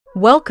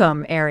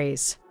Welcome,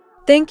 Aries.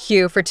 Thank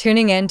you for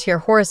tuning in to your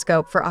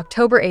horoscope for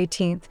October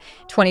 18th,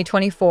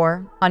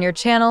 2024 on your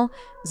channel,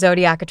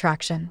 Zodiac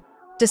Attraction.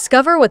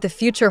 Discover what the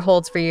future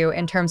holds for you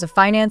in terms of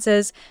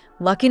finances,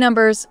 lucky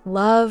numbers,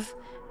 love,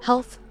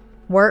 health,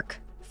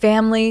 work,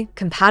 family,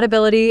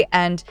 compatibility,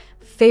 and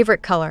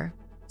favorite color.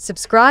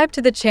 Subscribe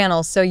to the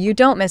channel so you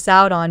don't miss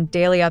out on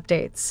daily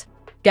updates.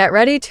 Get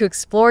ready to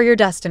explore your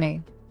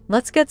destiny.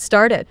 Let's get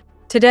started.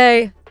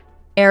 Today,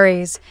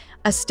 Aries,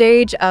 a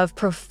stage of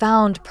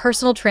profound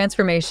personal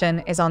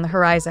transformation is on the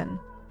horizon.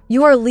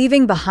 You are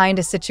leaving behind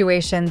a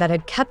situation that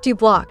had kept you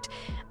blocked,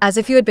 as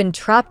if you had been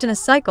trapped in a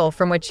cycle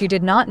from which you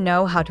did not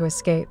know how to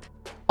escape.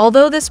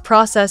 Although this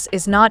process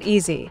is not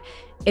easy,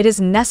 it is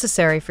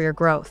necessary for your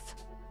growth.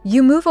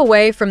 You move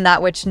away from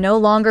that which no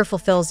longer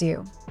fulfills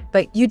you,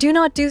 but you do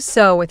not do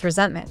so with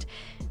resentment.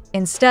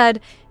 Instead,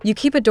 you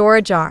keep a door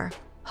ajar,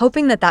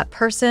 hoping that that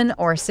person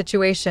or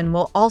situation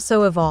will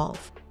also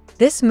evolve.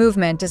 This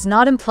movement does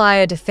not imply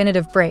a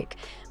definitive break,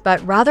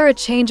 but rather a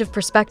change of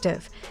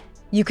perspective.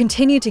 You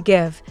continue to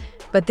give,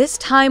 but this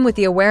time with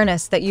the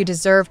awareness that you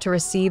deserve to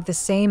receive the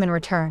same in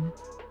return.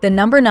 The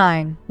number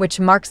 9, which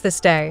marks this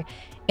day,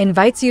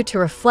 invites you to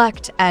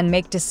reflect and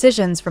make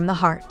decisions from the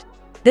heart.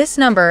 This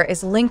number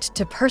is linked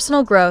to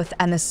personal growth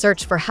and the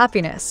search for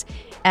happiness,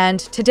 and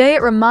today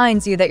it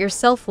reminds you that your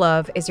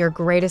self-love is your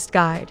greatest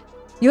guide.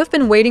 You have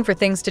been waiting for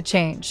things to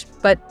change,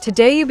 but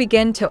today you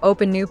begin to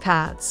open new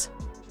paths.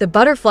 The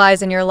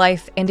butterflies in your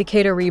life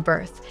indicate a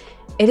rebirth.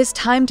 It is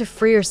time to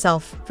free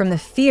yourself from the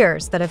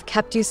fears that have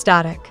kept you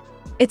static.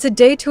 It's a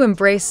day to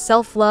embrace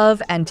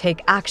self-love and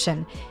take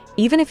action,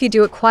 even if you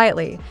do it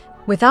quietly,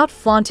 without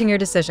flaunting your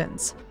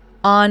decisions.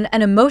 On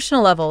an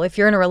emotional level, if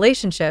you're in a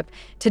relationship,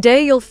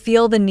 today you'll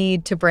feel the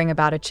need to bring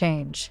about a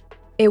change.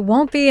 It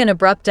won't be an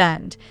abrupt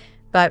end,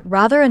 but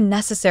rather a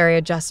necessary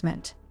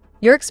adjustment.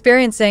 You're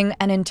experiencing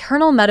an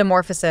internal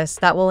metamorphosis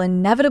that will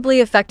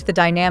inevitably affect the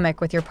dynamic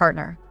with your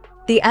partner.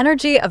 The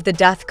energy of the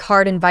Death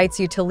card invites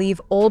you to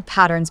leave old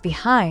patterns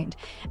behind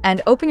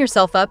and open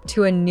yourself up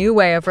to a new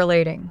way of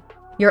relating.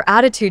 Your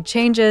attitude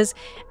changes,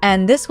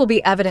 and this will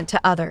be evident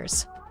to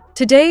others.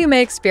 Today you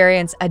may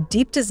experience a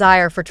deep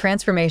desire for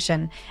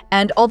transformation,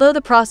 and although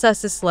the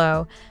process is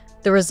slow,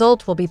 the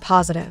result will be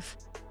positive.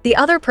 The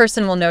other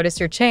person will notice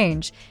your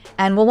change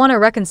and will want to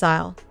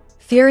reconcile,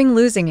 fearing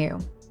losing you.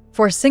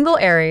 For single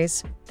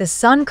Aries, the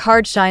Sun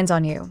card shines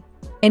on you,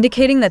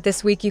 indicating that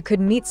this week you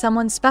could meet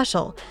someone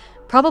special,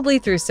 probably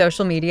through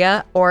social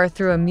media or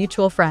through a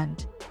mutual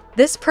friend.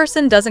 This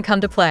person doesn't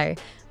come to play,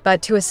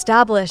 but to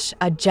establish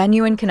a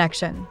genuine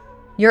connection.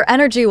 Your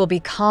energy will be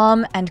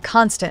calm and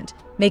constant,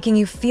 making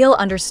you feel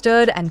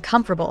understood and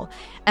comfortable,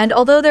 and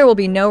although there will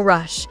be no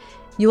rush,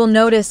 you will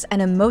notice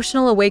an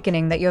emotional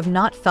awakening that you have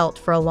not felt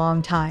for a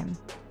long time.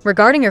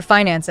 Regarding your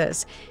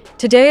finances,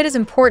 today it is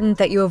important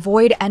that you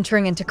avoid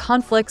entering into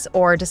conflicts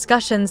or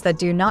discussions that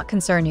do not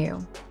concern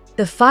you.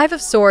 The 5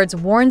 of Swords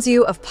warns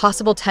you of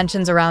possible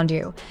tensions around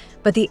you,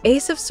 but the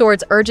Ace of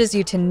Swords urges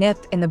you to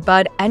nip in the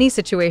bud any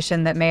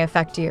situation that may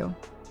affect you.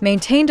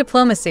 Maintain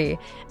diplomacy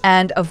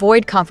and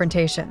avoid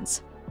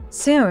confrontations.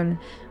 Soon,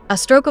 a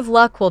stroke of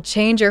luck will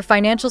change your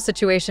financial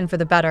situation for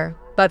the better,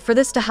 but for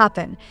this to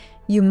happen,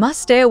 you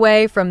must stay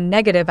away from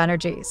negative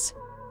energies.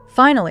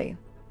 Finally,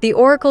 the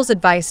Oracle's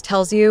advice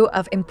tells you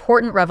of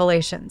important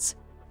revelations.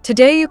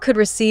 Today you could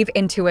receive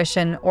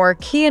intuition or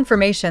key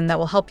information that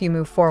will help you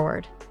move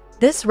forward.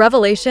 This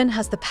revelation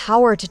has the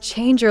power to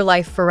change your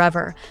life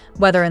forever,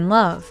 whether in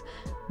love,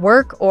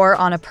 work, or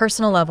on a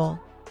personal level.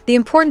 The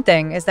important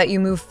thing is that you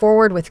move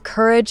forward with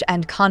courage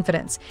and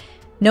confidence,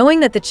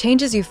 knowing that the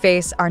changes you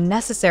face are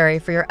necessary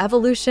for your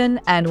evolution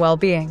and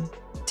well-being.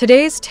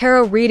 Today's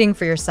tarot reading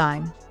for your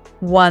sign: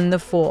 1, the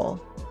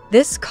Fool.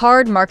 This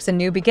card marks a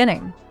new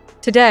beginning.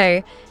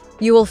 Today,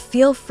 you will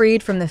feel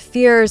freed from the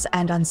fears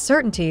and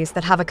uncertainties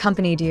that have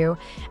accompanied you,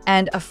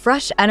 and a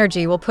fresh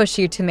energy will push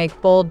you to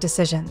make bold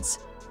decisions.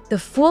 The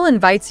Fool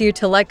invites you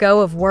to let go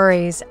of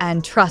worries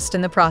and trust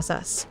in the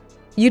process.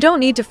 You don't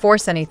need to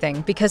force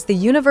anything because the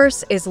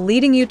universe is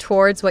leading you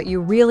towards what you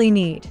really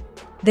need.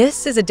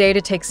 This is a day to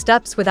take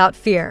steps without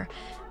fear,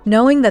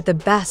 knowing that the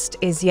best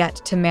is yet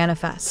to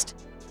manifest.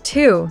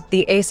 2,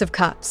 the Ace of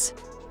Cups.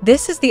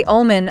 This is the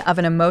omen of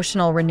an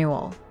emotional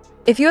renewal.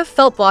 If you have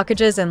felt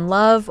blockages in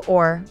love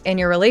or in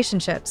your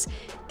relationships,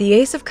 the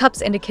Ace of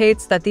Cups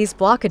indicates that these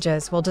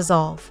blockages will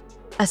dissolve.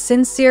 A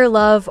sincere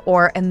love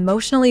or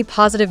emotionally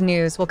positive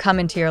news will come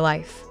into your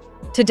life.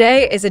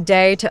 Today is a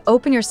day to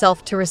open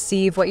yourself to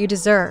receive what you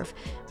deserve,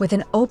 with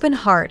an open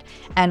heart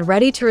and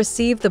ready to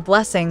receive the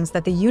blessings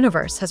that the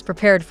universe has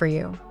prepared for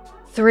you.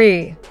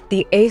 3,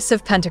 the Ace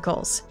of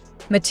Pentacles.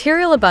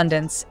 Material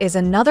abundance is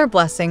another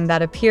blessing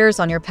that appears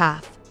on your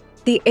path.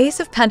 The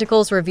Ace of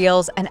Pentacles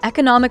reveals an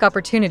economic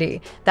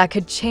opportunity that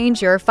could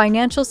change your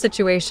financial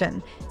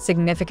situation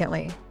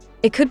significantly.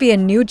 It could be a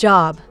new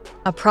job,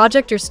 a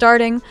project you're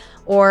starting,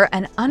 or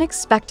an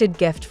unexpected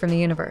gift from the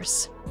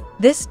universe.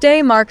 This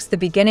day marks the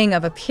beginning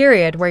of a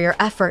period where your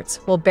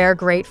efforts will bear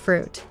great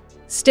fruit.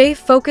 Stay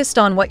focused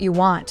on what you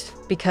want,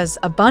 because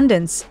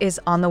abundance is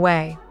on the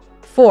way.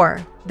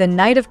 4. The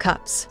Knight of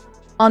Cups.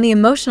 On the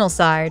emotional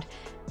side,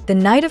 the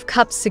Knight of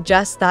Cups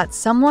suggests that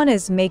someone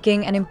is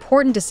making an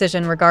important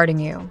decision regarding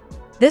you.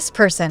 This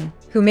person,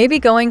 who may be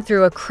going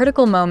through a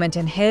critical moment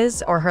in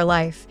his or her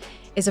life,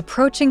 is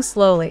approaching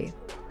slowly,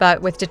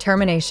 but with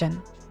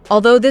determination.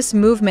 Although this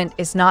movement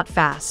is not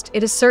fast,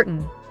 it is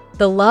certain.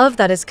 The love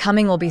that is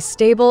coming will be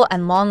stable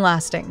and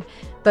long-lasting,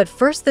 but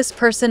first this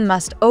person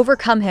must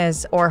overcome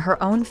his or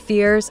her own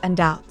fears and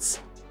doubts.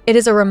 It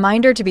is a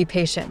reminder to be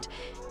patient,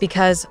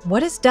 because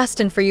what is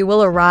destined for you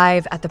will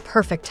arrive at the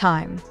perfect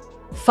time.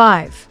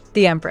 5.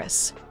 The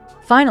Empress.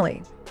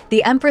 Finally,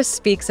 the Empress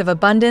speaks of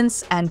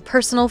abundance and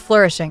personal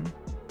flourishing.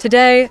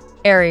 Today,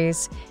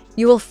 Aries,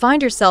 you will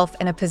find yourself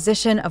in a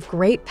position of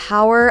great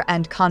power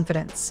and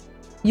confidence.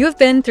 You have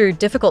been through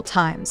difficult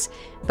times,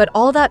 but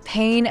all that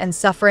pain and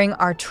suffering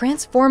are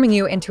transforming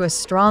you into a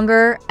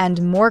stronger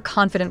and more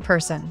confident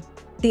person.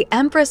 The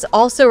Empress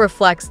also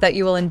reflects that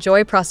you will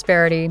enjoy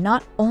prosperity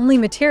not only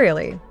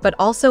materially, but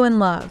also in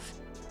love.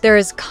 There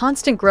is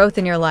constant growth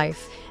in your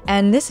life,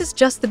 and this is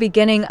just the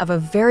beginning of a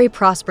very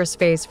prosperous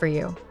phase for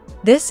you.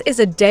 This is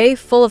a day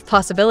full of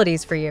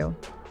possibilities for you,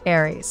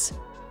 Aries.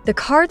 The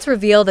cards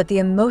reveal that the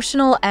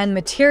emotional and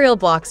material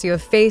blocks you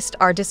have faced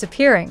are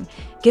disappearing,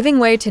 giving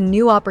way to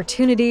new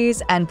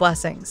opportunities and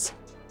blessings.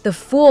 The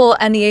Fool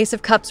and the Ace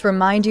of Cups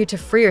remind you to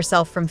free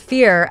yourself from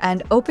fear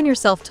and open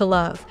yourself to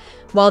love,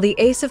 while the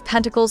Ace of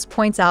Pentacles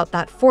points out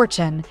that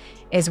fortune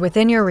is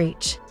within your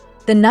reach.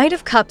 The Knight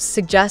of Cups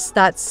suggests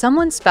that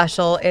someone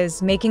special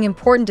is making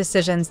important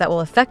decisions that will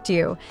affect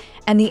you,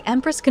 and the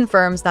Empress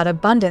confirms that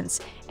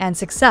abundance and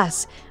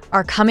success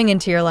are coming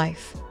into your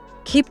life.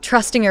 Keep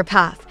trusting your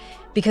path,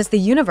 because the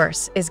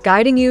universe is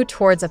guiding you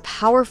towards a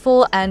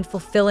powerful and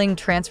fulfilling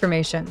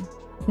transformation.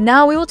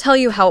 Now we will tell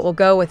you how it will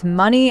go with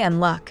money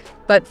and luck,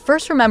 but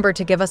first remember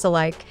to give us a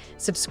like,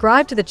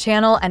 subscribe to the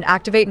channel, and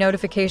activate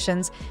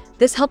notifications.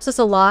 This helps us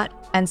a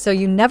lot, and so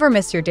you never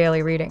miss your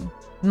daily reading.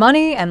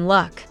 Money and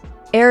luck.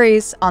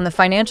 Aries, on the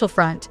financial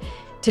front,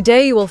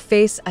 today you will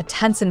face a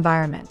tense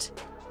environment.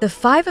 The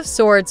Five of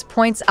Swords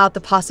points out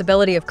the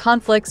possibility of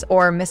conflicts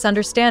or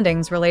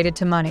misunderstandings related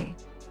to money.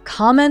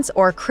 Comments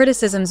or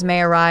criticisms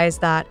may arise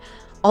that,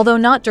 although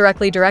not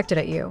directly directed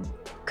at you,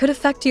 could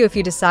affect you if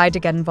you decide to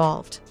get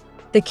involved.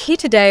 The key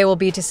today will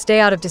be to stay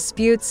out of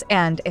disputes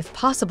and, if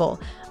possible,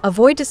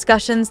 avoid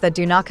discussions that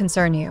do not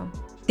concern you.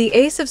 The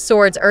Ace of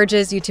Swords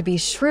urges you to be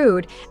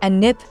shrewd and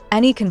nip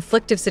any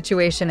conflictive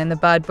situation in the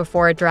bud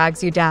before it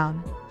drags you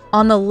down.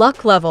 On the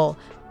luck level,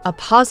 a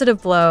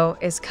positive blow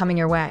is coming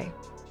your way.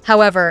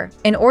 However,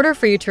 in order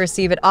for you to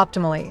receive it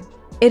optimally,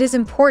 it is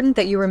important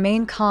that you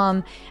remain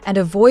calm and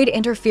avoid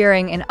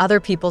interfering in other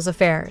people's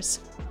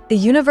affairs. The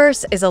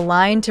universe is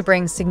aligned to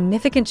bring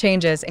significant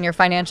changes in your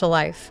financial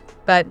life,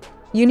 but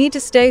you need to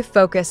stay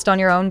focused on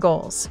your own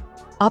goals.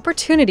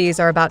 Opportunities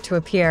are about to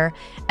appear,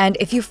 and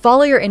if you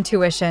follow your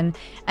intuition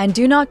and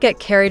do not get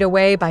carried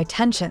away by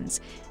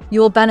tensions, you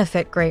will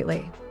benefit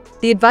greatly.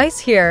 The advice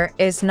here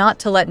is not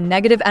to let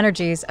negative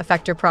energies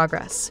affect your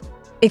progress.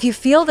 If you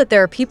feel that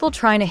there are people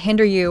trying to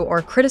hinder you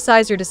or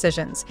criticize your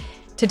decisions,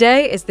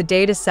 today is the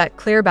day to set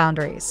clear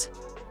boundaries.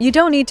 You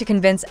don't need to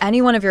convince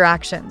anyone of your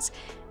actions.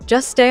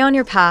 Just stay on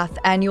your path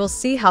and you will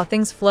see how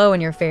things flow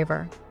in your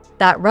favor.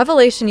 That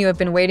revelation you have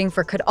been waiting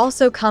for could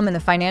also come in the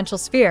financial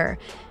sphere,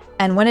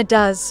 and when it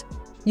does,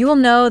 you will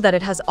know that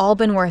it has all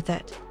been worth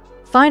it.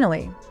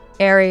 Finally,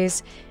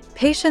 Aries,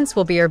 patience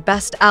will be your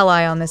best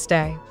ally on this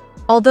day.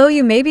 Although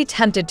you may be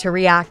tempted to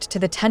react to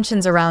the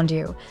tensions around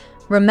you,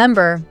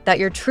 remember that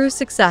your true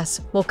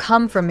success will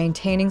come from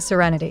maintaining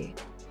serenity.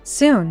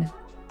 Soon,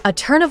 a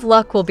turn of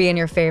luck will be in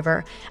your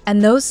favor,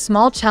 and those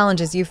small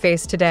challenges you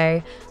face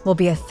today will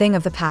be a thing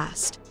of the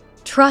past.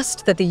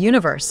 Trust that the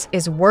universe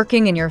is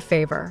working in your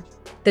favor.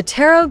 The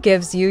tarot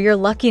gives you your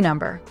lucky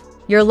number.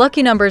 Your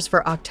lucky numbers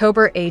for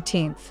October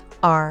 18th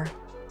are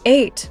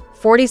 8,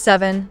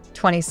 47,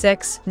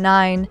 26,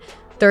 9,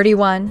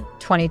 31,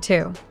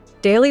 22.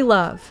 Daily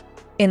love.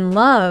 In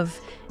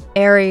love,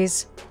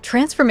 Aries,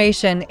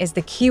 transformation is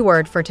the key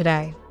word for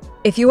today.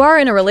 If you are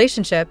in a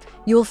relationship,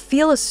 you will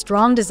feel a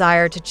strong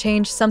desire to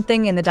change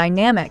something in the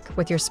dynamic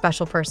with your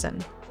special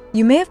person.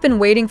 You may have been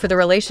waiting for the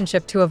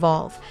relationship to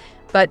evolve,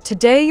 but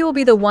today you will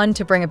be the one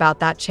to bring about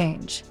that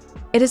change.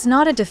 It is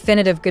not a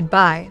definitive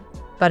goodbye,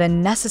 but a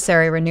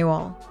necessary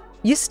renewal.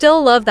 You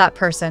still love that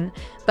person,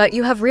 but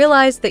you have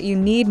realized that you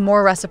need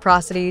more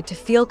reciprocity to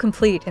feel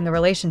complete in the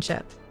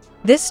relationship.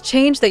 This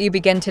change that you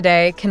begin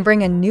today can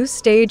bring a new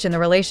stage in the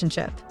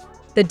relationship.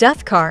 The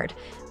Death card,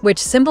 which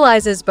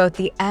symbolizes both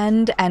the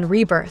end and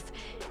rebirth,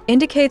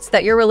 indicates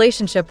that your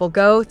relationship will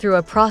go through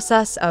a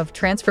process of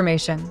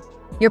transformation.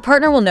 Your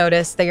partner will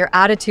notice that your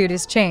attitude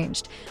is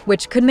changed,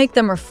 which could make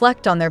them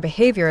reflect on their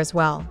behavior as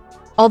well.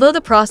 Although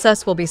the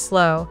process will be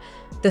slow,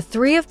 the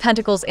Three of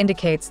Pentacles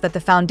indicates that the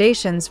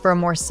foundations for a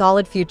more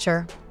solid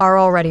future are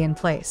already in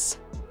place.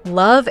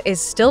 Love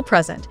is still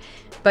present,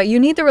 but you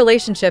need the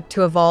relationship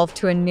to evolve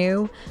to a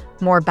new,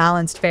 more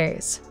balanced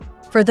phase.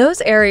 For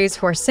those Aries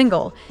who are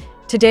single,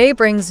 today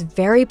brings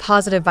very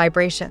positive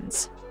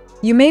vibrations.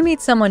 You may meet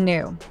someone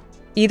new,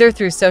 either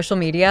through social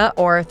media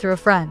or through a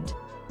friend.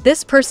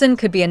 This person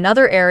could be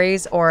another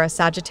Aries or a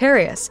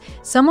Sagittarius,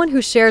 someone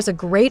who shares a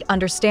great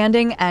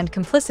understanding and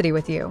complicity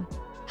with you.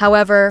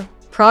 However,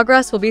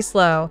 progress will be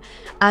slow,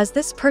 as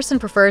this person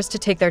prefers to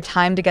take their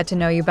time to get to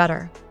know you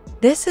better.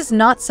 This is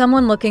not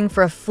someone looking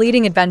for a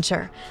fleeting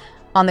adventure.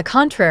 On the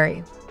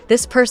contrary,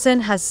 this person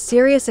has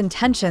serious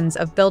intentions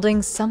of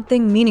building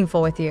something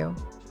meaningful with you.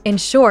 In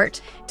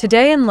short,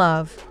 today in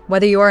love,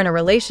 whether you are in a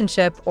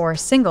relationship or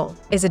single,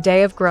 is a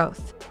day of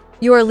growth.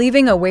 You are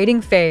leaving a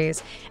waiting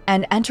phase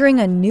and entering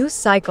a new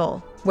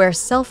cycle where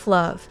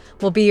self-love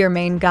will be your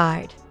main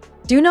guide.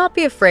 Do not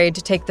be afraid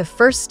to take the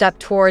first step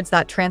towards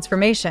that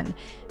transformation,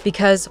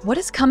 because what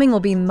is coming will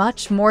be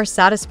much more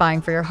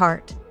satisfying for your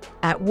heart.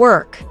 At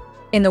work,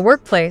 in the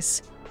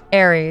workplace,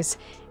 Aries,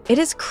 it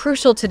is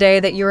crucial today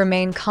that you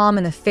remain calm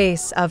in the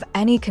face of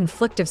any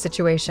conflictive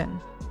situation.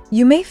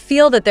 You may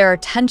feel that there are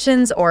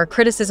tensions or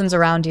criticisms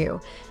around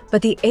you,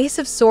 but the Ace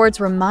of Swords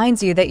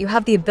reminds you that you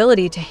have the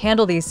ability to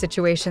handle these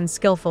situations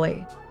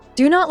skillfully.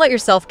 Do not let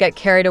yourself get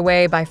carried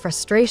away by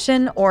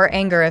frustration or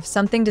anger if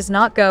something does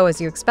not go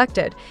as you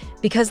expected,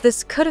 because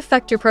this could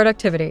affect your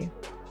productivity.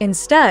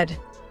 Instead,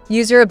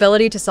 use your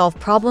ability to solve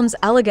problems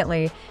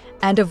elegantly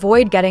and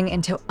avoid getting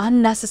into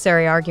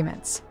unnecessary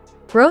arguments.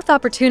 Growth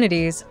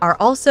opportunities are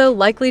also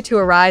likely to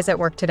arise at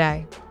work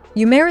today.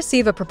 You may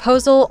receive a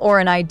proposal or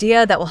an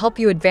idea that will help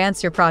you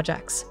advance your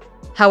projects.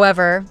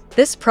 However,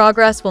 this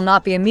progress will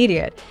not be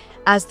immediate,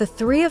 as the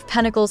Three of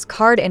Pentacles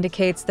card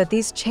indicates that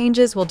these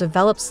changes will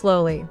develop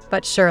slowly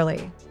but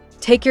surely.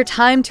 Take your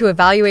time to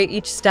evaluate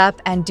each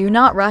step and do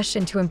not rush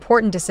into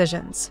important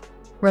decisions.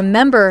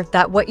 Remember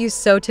that what you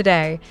sow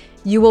today,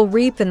 you will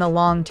reap in the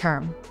long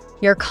term.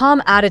 Your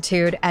calm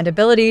attitude and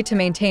ability to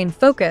maintain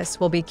focus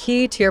will be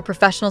key to your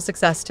professional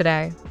success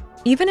today.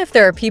 Even if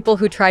there are people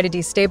who try to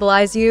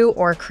destabilize you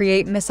or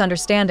create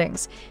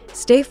misunderstandings,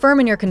 stay firm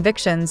in your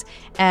convictions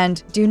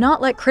and do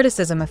not let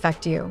criticism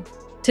affect you.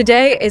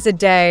 Today is a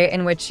day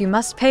in which you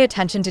must pay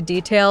attention to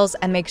details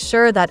and make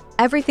sure that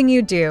everything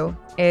you do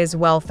is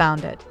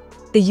well-founded.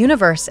 The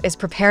universe is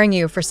preparing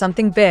you for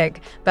something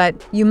big, but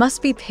you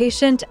must be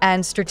patient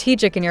and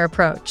strategic in your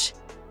approach.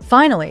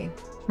 Finally,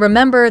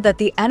 remember that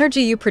the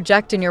energy you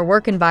project in your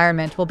work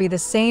environment will be the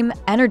same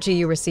energy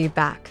you receive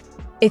back.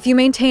 If you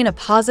maintain a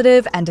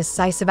positive and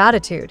decisive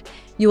attitude,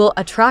 you will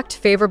attract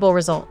favorable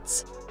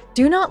results.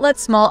 Do not let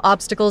small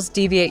obstacles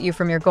deviate you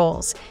from your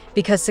goals,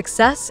 because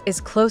success is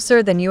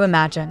closer than you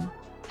imagine.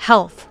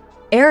 Health.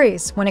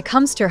 Aries, when it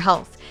comes to your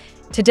health,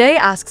 today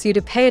asks you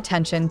to pay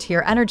attention to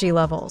your energy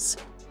levels.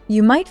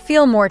 You might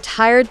feel more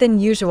tired than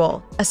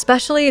usual,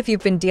 especially if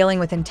you've been dealing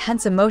with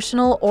intense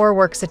emotional or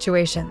work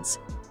situations.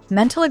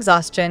 Mental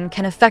exhaustion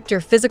can affect your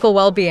physical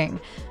well-being,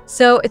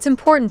 so it's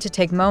important to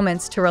take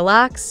moments to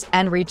relax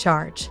and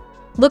recharge.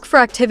 Look for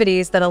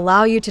activities that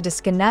allow you to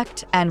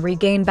disconnect and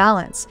regain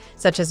balance,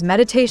 such as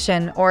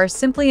meditation or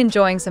simply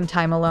enjoying some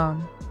time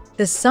alone.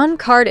 The Sun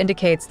card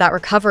indicates that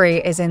recovery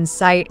is in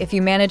sight if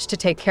you manage to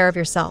take care of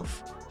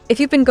yourself. If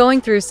you've been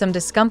going through some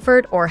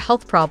discomfort or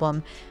health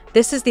problem,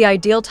 this is the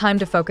ideal time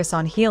to focus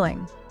on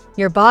healing.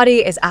 Your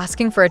body is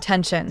asking for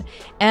attention,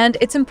 and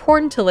it's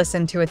important to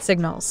listen to its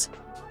signals.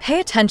 Pay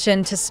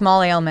attention to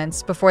small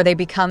ailments before they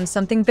become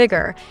something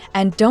bigger,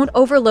 and don't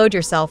overload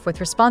yourself with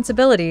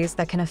responsibilities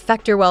that can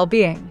affect your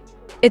well-being.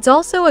 It's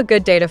also a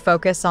good day to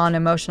focus on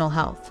emotional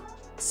health.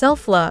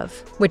 Self-love,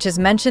 which is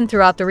mentioned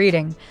throughout the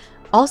reading,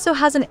 also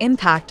has an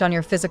impact on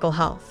your physical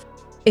health.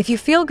 If you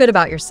feel good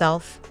about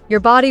yourself, your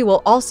body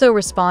will also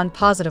respond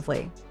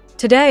positively.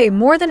 Today,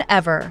 more than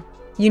ever,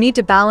 you need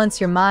to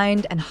balance your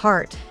mind and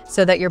heart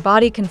so that your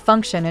body can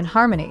function in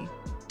harmony.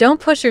 Don't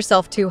push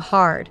yourself too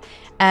hard,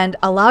 and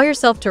allow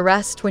yourself to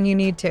rest when you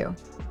need to.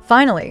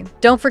 Finally,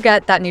 don't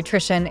forget that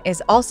nutrition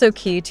is also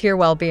key to your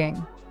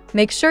well-being.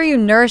 Make sure you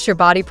nourish your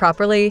body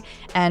properly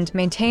and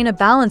maintain a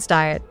balanced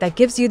diet that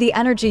gives you the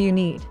energy you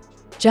need.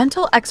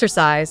 Gentle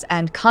exercise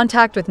and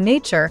contact with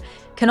nature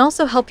can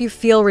also help you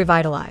feel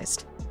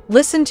revitalized.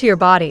 Listen to your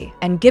body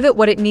and give it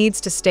what it needs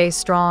to stay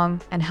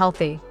strong and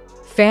healthy.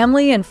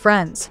 Family and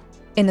friends.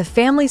 In the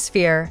family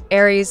sphere,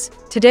 Aries,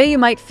 today you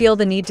might feel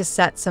the need to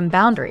set some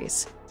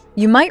boundaries.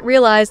 You might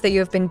realize that you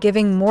have been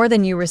giving more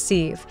than you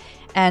receive,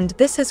 and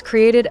this has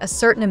created a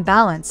certain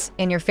imbalance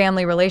in your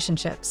family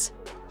relationships.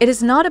 It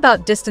is not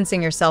about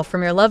distancing yourself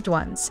from your loved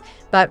ones,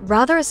 but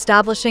rather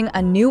establishing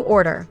a new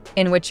order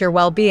in which your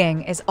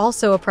well-being is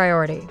also a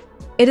priority.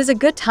 It is a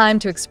good time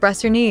to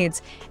express your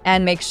needs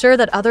and make sure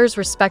that others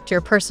respect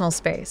your personal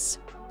space.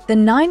 The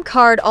 9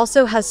 card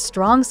also has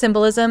strong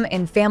symbolism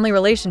in family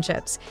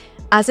relationships,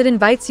 as it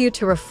invites you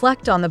to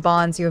reflect on the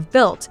bonds you have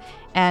built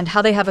and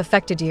how they have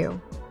affected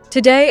you.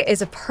 Today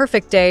is a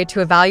perfect day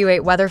to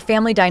evaluate whether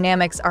family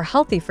dynamics are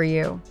healthy for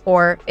you,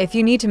 or if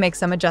you need to make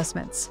some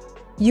adjustments.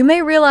 You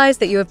may realize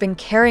that you have been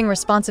carrying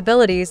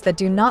responsibilities that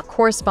do not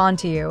correspond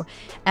to you,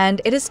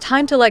 and it is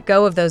time to let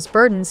go of those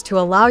burdens to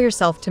allow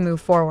yourself to move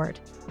forward.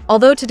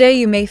 Although today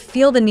you may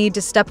feel the need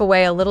to step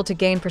away a little to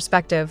gain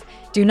perspective,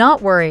 do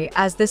not worry,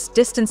 as this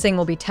distancing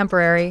will be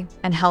temporary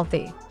and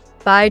healthy.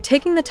 By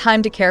taking the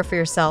time to care for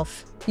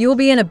yourself, you will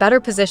be in a better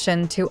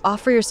position to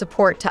offer your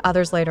support to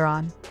others later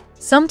on.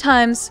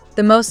 Sometimes,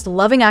 the most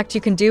loving act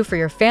you can do for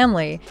your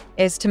family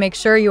is to make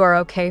sure you are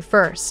okay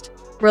first.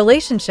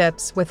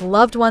 Relationships with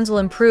loved ones will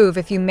improve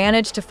if you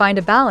manage to find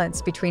a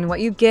balance between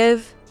what you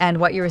give and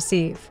what you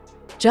receive.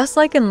 Just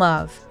like in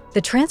love,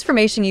 the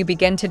transformation you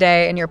begin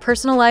today in your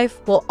personal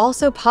life will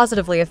also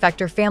positively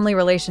affect your family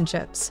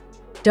relationships.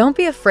 Don't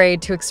be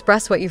afraid to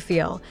express what you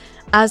feel,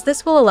 as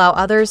this will allow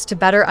others to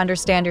better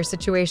understand your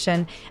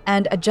situation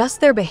and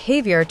adjust their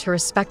behavior to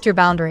respect your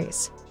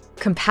boundaries.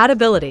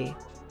 Compatibility.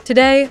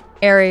 Today,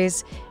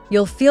 Aries,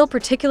 you'll feel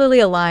particularly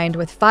aligned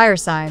with fire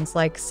signs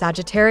like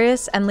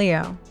Sagittarius and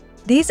Leo.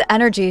 These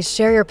energies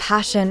share your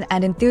passion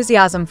and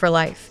enthusiasm for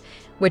life,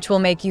 which will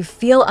make you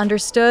feel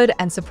understood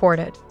and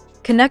supported.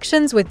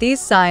 Connections with these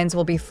signs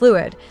will be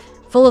fluid,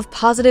 full of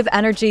positive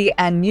energy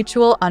and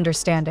mutual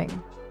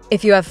understanding.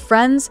 If you have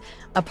friends,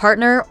 a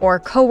partner, or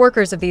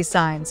co-workers of these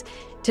signs,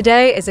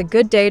 today is a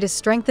good day to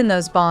strengthen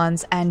those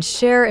bonds and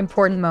share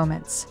important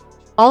moments.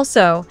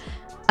 Also,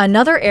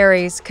 another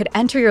Aries could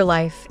enter your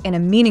life in a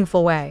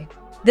meaningful way.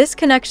 This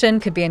connection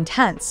could be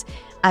intense,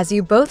 as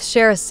you both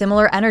share a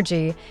similar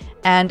energy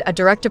and a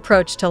direct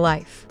approach to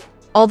life.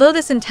 Although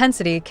this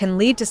intensity can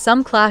lead to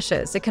some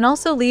clashes, it can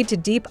also lead to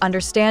deep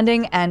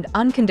understanding and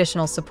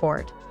unconditional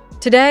support.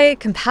 Today,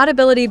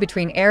 compatibility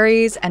between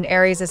Aries and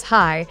Aries is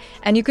high,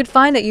 and you could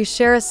find that you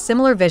share a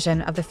similar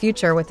vision of the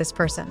future with this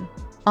person.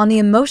 On the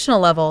emotional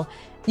level,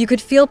 you could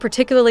feel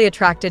particularly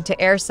attracted to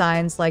air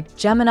signs like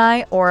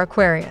Gemini or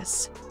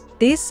Aquarius.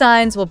 These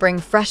signs will bring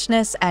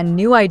freshness and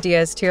new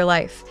ideas to your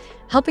life,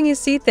 helping you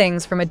see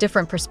things from a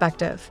different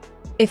perspective.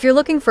 If you're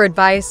looking for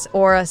advice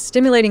or a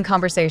stimulating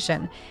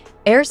conversation,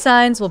 air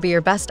signs will be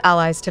your best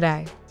allies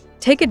today.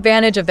 Take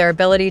advantage of their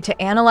ability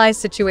to analyze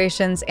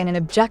situations in an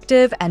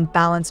objective and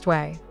balanced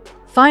way.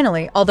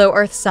 Finally, although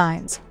earth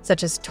signs,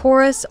 such as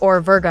Taurus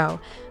or Virgo,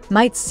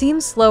 might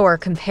seem slower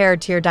compared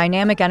to your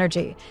dynamic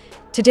energy,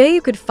 today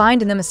you could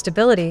find in them a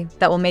stability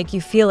that will make you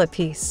feel at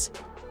peace.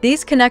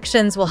 These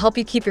connections will help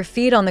you keep your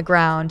feet on the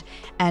ground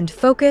and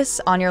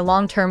focus on your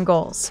long-term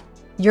goals.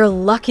 Your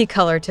lucky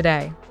color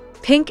today.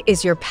 Pink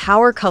is your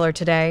power color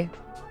today,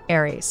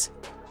 Aries.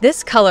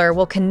 This color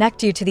will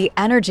connect you to the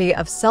energy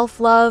of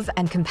self-love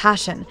and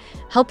compassion,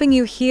 helping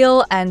you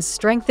heal and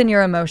strengthen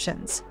your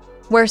emotions.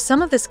 Wear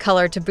some of this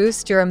color to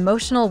boost your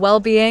emotional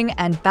well-being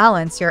and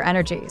balance your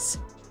energies.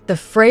 The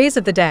phrase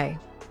of the day.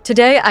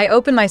 Today, I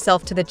open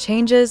myself to the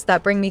changes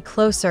that bring me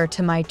closer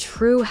to my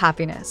true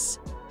happiness.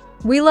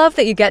 We love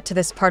that you get to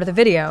this part of the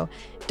video.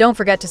 Don't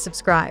forget to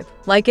subscribe,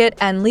 like it,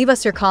 and leave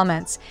us your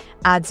comments.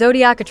 At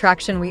Zodiac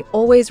Attraction, we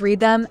always read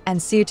them,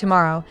 and see you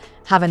tomorrow.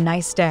 Have a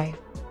nice day.